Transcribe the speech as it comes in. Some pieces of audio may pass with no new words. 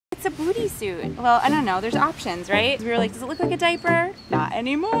a booty suit. Well, I don't know, there's options, right? We were like, does it look like a diaper? Not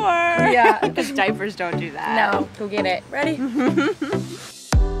anymore. Yeah. Because diapers don't do that. No, go get it. Ready?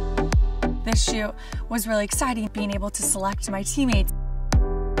 This shoot was really exciting, being able to select my teammates.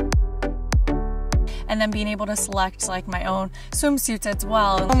 And then being able to select like my own swimsuits as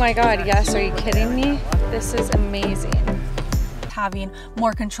well. Oh my God, yes, are you kidding me? This is amazing. Having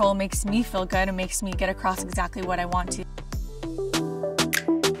more control makes me feel good and makes me get across exactly what I want to.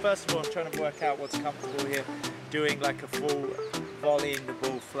 First of all, I'm trying to work out what's comfortable here. Doing like a full volleying the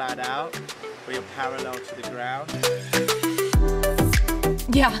ball flat out, where you're parallel to the ground.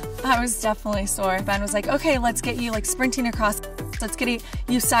 Yeah, I was definitely sore. Ben was like, okay, let's get you like sprinting across. Let's get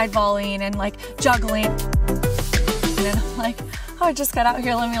you side volleying and like juggling. And then I'm like, oh, I just got out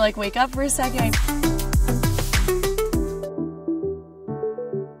here. Let me like wake up for a second.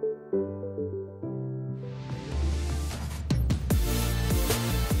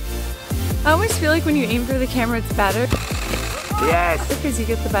 I always feel like when you aim for the camera, it's better. Yes! Because you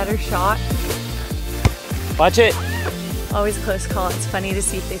get the better shot. Watch it! Always a close call. It's funny to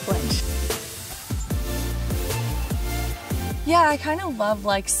see if they flinch. Yeah, I kind of love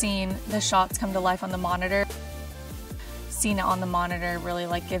like seeing the shots come to life on the monitor. Seeing it on the monitor really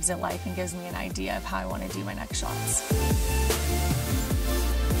like gives it life and gives me an idea of how I want to do my next shots.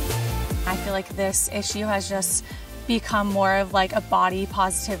 I feel like this issue has just become more of like a body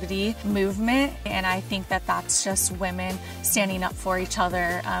positivity movement, and I think that that's just women standing up for each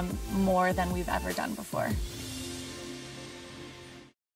other more than we've ever done before.